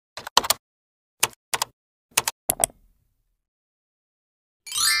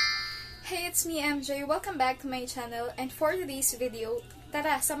Hey, it's me MJ. Welcome back to my channel, and for today's video,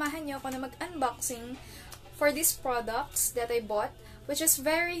 tara, samahan niyo ako na mag-unboxing for these products that I bought, which is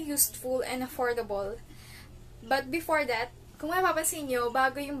very useful and affordable. But before that, kung mapapansin niyo,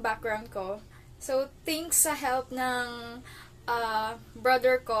 bago yung background ko. So, thanks sa help ng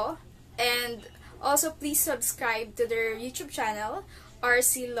brother ko, and also please subscribe to their YouTube channel,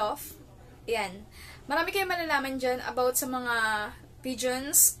 RC Love. Yan. Marami kayong malalaman dyan about sa mga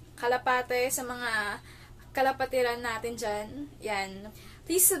pigeons, kalapate, sa mga kalapatiran natin dyan. Yan.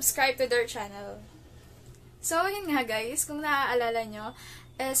 Please subscribe to their channel. So, yun nga guys, kung naaalala nyo,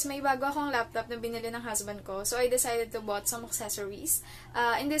 is may bago akong laptop na binili ng husband ko. So, I decided to bought some accessories.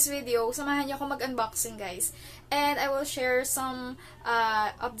 In this video, samahan niyo ako mag-unboxing guys. And I will share some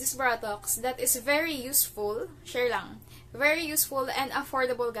of these products that is very useful. Share lang. Very useful and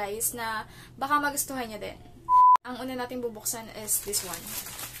affordable guys na baka magustuhan niyo din. Ang una natin bubuksan is this one.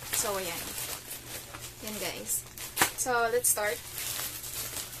 So, ayan. Yan guys. So, let's start.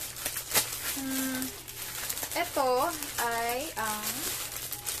 Ito ay ang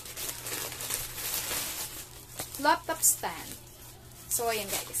laptop stand. So, ayan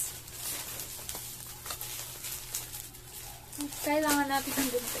guys. Kailangan natin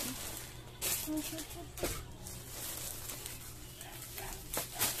yung gunting.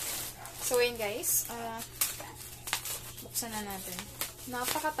 So, ayan guys. Buksan na natin.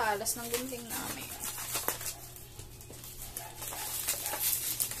 Napakatalas ng gunting namin.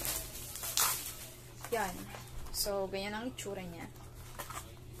 Yan. So, ganyan ang itsura niya.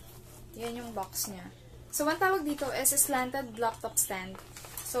 Yan yung box niya. So, ang tawag dito is slanted laptop stand.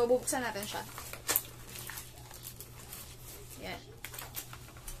 So, bubuksan natin siya. Yan.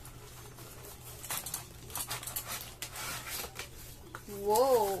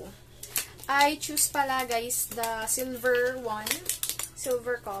 Wow! I choose pala guys the silver one.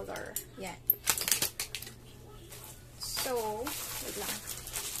 Silver color. Yan. So, wait lang.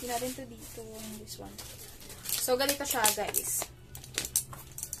 Hindi natin to dito. This one. So, ganito siya guys.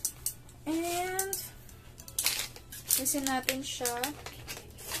 And, lisin natin siya.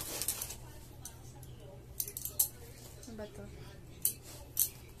 Ano ba to?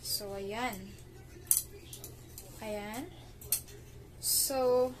 So, ayan. Ayan.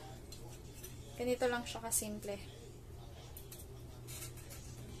 So, ganito lang siya kasimple.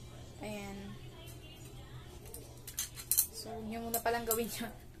 Ayan. So, yun muna palang gawin nyo.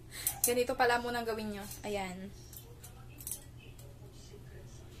 Ganito pala munang gawin nyo. Ayan.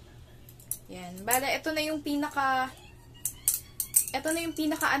 Ayan. Bale, ito na yung pinaka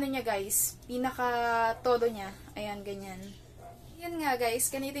ano niya guys. Pinaka todo niya. Ayan, ganyan. Yan nga guys.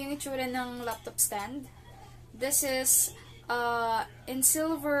 Ganito yung itsura ng laptop stand. This is in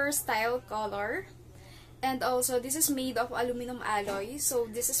silver style color. And also, this is made of aluminum alloy. So,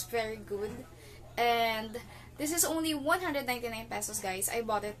 this is very good. And, this is only 199 pesos, guys. I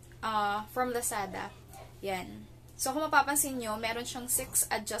bought it from Lazada. Yan. So, kung mapapansin nyo, meron siyang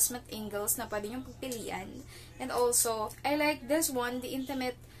 6 adjustment angles na pwede nyo pagpilian. And also, I like this one, the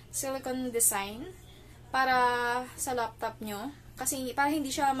intimate silicone design para sa laptop nyo. Kasi, para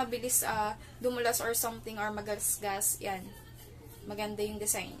hindi siya mabilis dumulas or something or magasgas. Yan. Maganda yung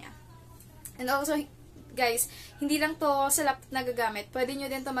design niya. And also, guys, hindi lang to sa laptop nagagamit. Pwede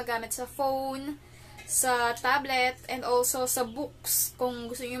nyo din to magamit sa phone, sa tablet, and also sa books. Kung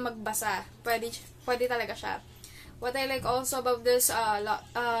gusto nyo magbasa, pwede talaga siya. What I like also about this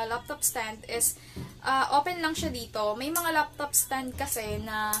laptop stand is, open lang siya dito. May mga laptop stand kasi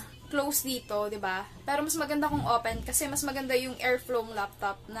na close dito, 'di ba? Pero mas maganda kung open kasi mas maganda yung airflow ng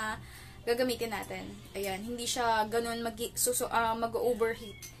laptop na gagamitin natin. Ayan, hindi siya ganun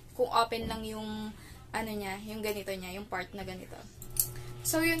mag-overheat kung open lang yung ano niya, yung ganito niya, yung part na ganito.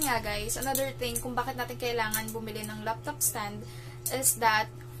 So, yun nga guys, another thing kung bakit natin kailangan bumili ng laptop stand is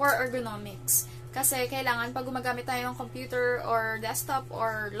that for ergonomics. Kasi kailangan pag gumagamit tayo ng computer or desktop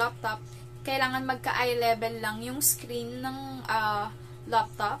or laptop, kailangan magka-eye level lang yung screen ng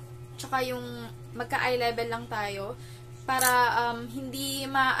laptop, tsaka yung magka-eye level lang tayo para hindi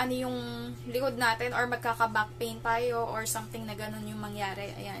maano yung likod natin or magkaka-back pain tayo or something na ganun yung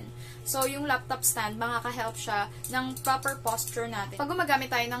mangyari. Ayan. So, yung laptop stand, makaka-help siya ng proper posture natin pag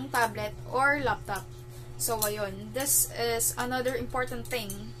gumagamit tayo ng tablet or laptop. So, ayun. This is another important thing.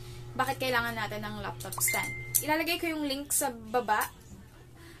 Bakit kailangan natin ng laptop stand? Ilalagay ko yung link sa baba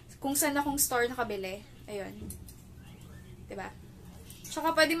kung saan akong store nakabili. Ayun. Diba?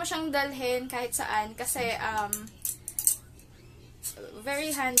 Tsaka pwede mo siyang dalhin kahit saan kasi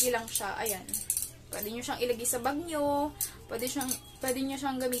very handy lang siya. Ayan. Pwede nyo siyang ilagay sa bag nyo. Pwede nyo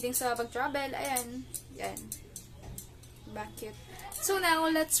siyang gamitin sa pag-travel. Ayan. Yan. Diba? Cute. So now,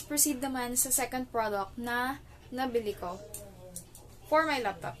 let's proceed naman sa second product na nabili ko for my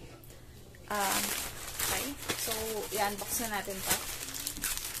laptop. Okay. So, i-unbox na natin to.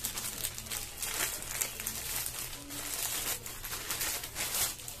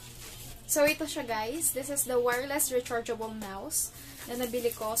 So, ito siya guys. This is the wireless rechargeable mouse na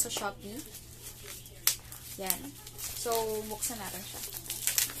nabili ko sa Shopee. Yan. So, buksan natin siya.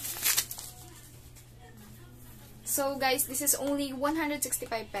 So, guys, this is only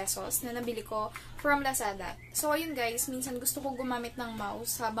 165 pesos na nabili ko from Lazada. So, ayun guys, minsan gusto ko gumamit ng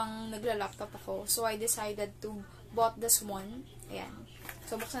mouse habang nagla-laptop ako. So, I decided to bought this one. Ayan.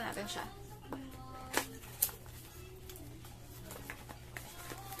 So, buksan natin siya.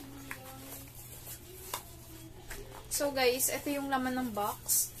 So, guys, ito yung laman ng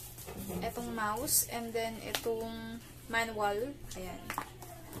box. Itong mouse, and then itong manual. Ayan.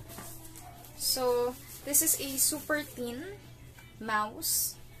 So, this is a super thin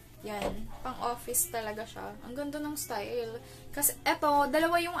mouse. Yan. Pang-office talaga siya. Ang ganda ng style. Kasi, eto,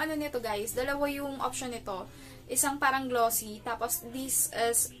 dalawa yung ano nito, guys. Dalawa yung option nito. Isang parang glossy. Tapos, this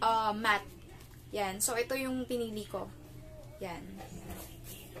is matte. Yan. So, ito yung pinili ko. Yan.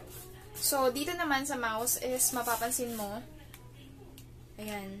 So, dito naman sa mouse is mapapansin mo.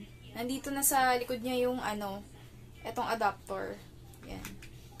 Ayan. Nandito na sa likod niya yung ano, etong adapter. Yan.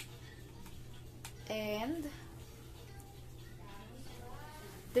 And,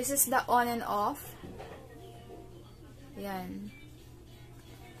 this is the on and off. Yan.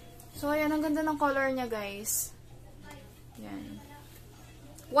 So, ayan. Ang ganda ng color niya, guys. Yan.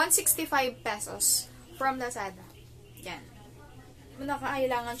 165 pesos from Lazada. Yan.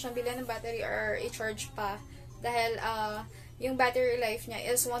 Nakakailangan siyang bilhin ng battery or i-charge pa. Dahil, yung battery life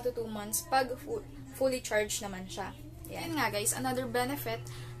niya is 1 to 2 months pag fully charged naman siya. Yan nga, guys. Another benefit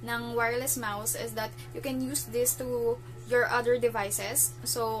ng wireless mouse is that you can use this to your other devices.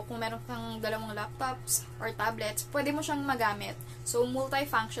 So, kung meron kang dalawang laptops or tablets, pwede mo siyang magamit. So,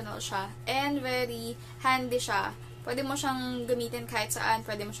 multifunctional siya and very handy siya. Pwede mo siyang gamitin kahit saan,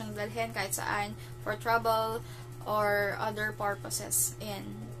 pwede mo siyang dalhin kahit saan for travel or other purposes. Ayan.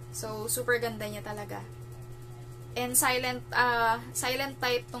 So, super ganda niya talaga. And silent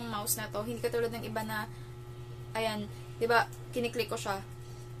type tong mouse na to. Hindi katulad ng iba na, ayan, diba, kiniklik ko siya.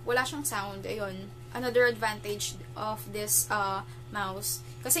 Wala siyang sound. Ayun. Another advantage of this mouse.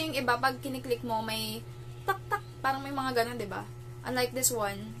 Kasi yung iba, pag kiniklik mo, may tak-tak. Parang may mga ganun, diba? Unlike this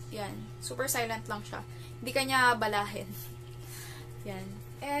one, yan. Super silent lang siya. Hindi ka niya balahin. Yan.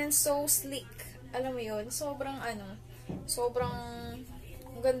 And so sleek. Alam mo yun? Sobrang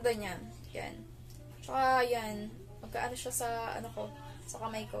ganda niya. Yan. Tsaka, yan. Magkaano siya sa, sa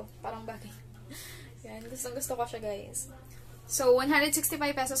kamay ko. Parang bagay. Yan. Gusto ko siya, guys. So, 165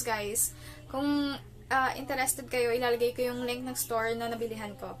 pesos, guys. Kung interested kayo, ilalagay ko yung link ng store na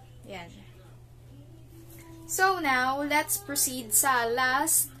nabilihan ko. Yan. So, now, let's proceed sa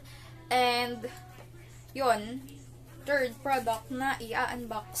last and third product na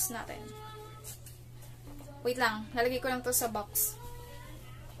i-unbox natin. Wait lang. Lalagay ko lang to sa box.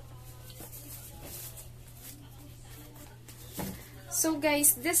 So,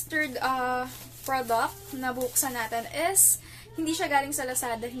 guys, this third product na buksan natin is hindi siya galing sa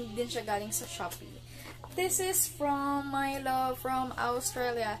Lazada, hindi din siya galing sa Shopee. This is from my love from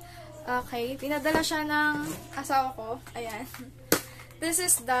Australia. Okay, pinadala siya ng asawa ko. Ayan. This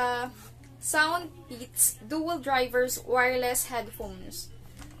is the Soundbeats Dual Drivers Wireless Headphones.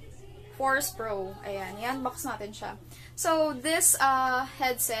 Force Pro. Ayan, i-unbox natin siya. So, this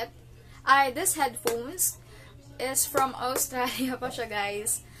this headphones is from Australia pa siya,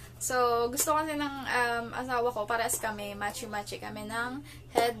 guys. So, gusto kasi ng asawa ko, parehas kami, matchy-matchy kami ng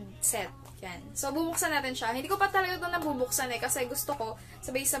headset. Yan. So, bubuksan natin siya. Hindi ko pa talaga ito nabubuksan kasi gusto ko,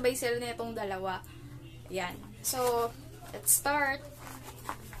 sabay-sabay sila na itong dalawa. Yan. So, let's start.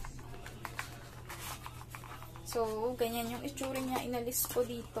 So, ganyan yung itsura niya. Inalis ko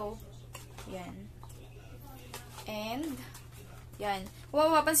dito. Yan. And, yan. Kung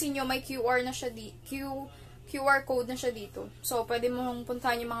mapapansin nyo, may QR na siya QR code na siya dito. So, pwede mong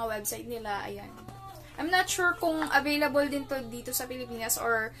puntahan yung mga website nila. Ayan. I'm not sure kung available din to dito sa Pilipinas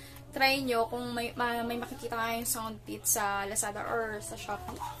or try nyo kung may makikita kayong Soundbeats sa Lazada or sa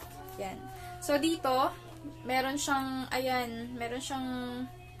Shopee. Yan. So, dito, meron siyang, meron siyang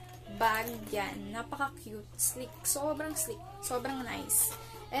bag. Yan. Napaka-cute. Sleek. Sobrang sleek. Sobrang nice.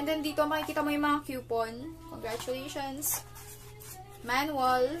 And then, dito, makikita mo yung mga coupon. Congratulations.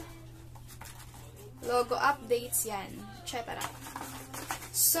 Manual. Logo updates, yan. Etc.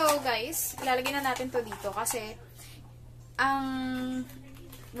 So, guys, ilalagay na natin to dito kasi ang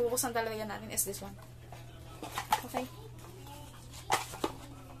bubuksan talaga natin is this one. Okay?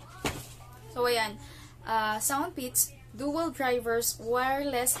 So, ayan. Soundpeats dual drivers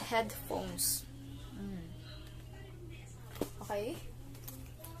wireless headphones. Okay.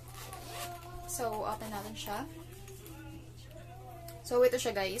 So, open natin siya. So, ito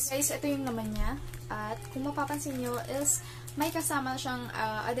siya guys. Guys, ito yung naman niya. At kung mapapansin nyo is may kasama siyang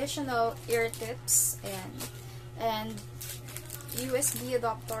additional ear tips. Ayan. And USB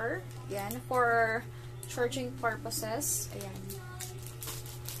adapter. Ayan. For charging purposes. Ayan.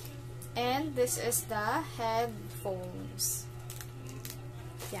 And this is the headphones.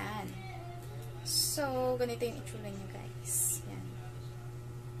 Ayan. So, ganito yung itsura niya guys. Ayan.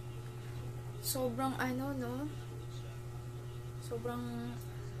 Sobrang ano, no? Sobrang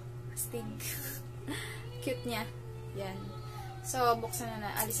astig. Cute niya. Yan. So, buksan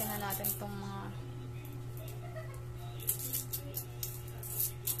na, alisin na natin itong mga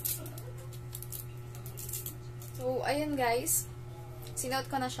So, ayun guys.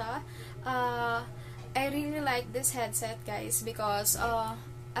 Sinuot ko na siya. I really like this headset guys because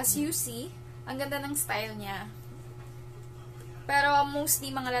as you see, ang ganda ng style niya. Pero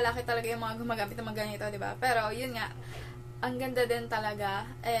mostly mga lalaki talaga yung mga gumagamit ng mga ganito, diba? Pero yun nga, ang ganda din talaga.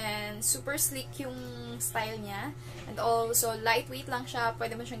 And super sleek yung style niya. And also, lightweight lang siya.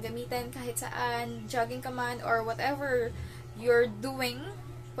 Pwede mo siyang gamitin kahit saan. Jogging ka man or whatever you're doing,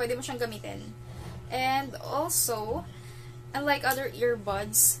 pwede mo siyang gamitin. And also, unlike other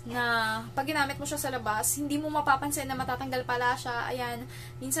earbuds na pag ginamit mo siya sa labas, hindi mo mapapansin na matatanggal pala siya. Ayan,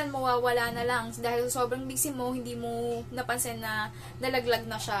 minsan mawawala na lang dahil sobrang busy mo, hindi mo napansin na nalaglag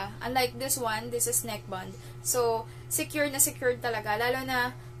na siya. Unlike this one, this is neckband. So, secure na secured talaga, lalo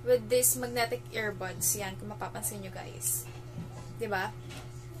na with this magnetic earbuds. Yan, kung mapapansin nyo guys. Diba?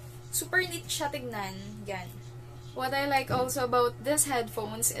 Super neat siya tignan. Yan. What I like also about this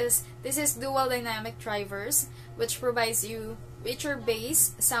headphones is this is dual dynamic drivers, which provides you richer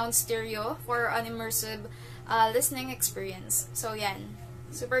bass, sound stereo for an immersive listening experience. So, yan.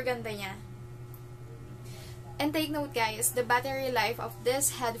 Super ganda niya. And take note guys, the battery life of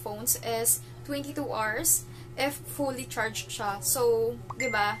this headphones is 22 hours if fully charged siya. So,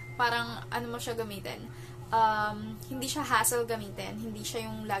 diba, parang ano mo siya gamitin. Hindi siya hassle gamitin. Hindi siya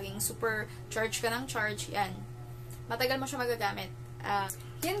yung laging super charge ka ng charge. Yan. Matagal mo siya magagamit.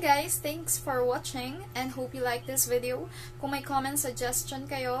 Yan guys, thanks for watching and hope you like this video. Kung may comment suggestion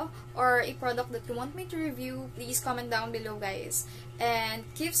kayo or a product that you want me to review, please comment down below guys. And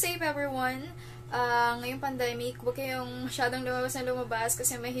keep safe everyone. Ngayong pandemic, huwag kayong masyadong lumabas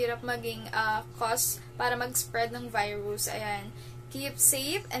kasi mahirap maging cause para mag-spread ng virus. Ayan. Keep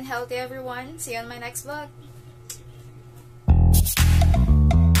safe and healthy everyone. See you on my next vlog.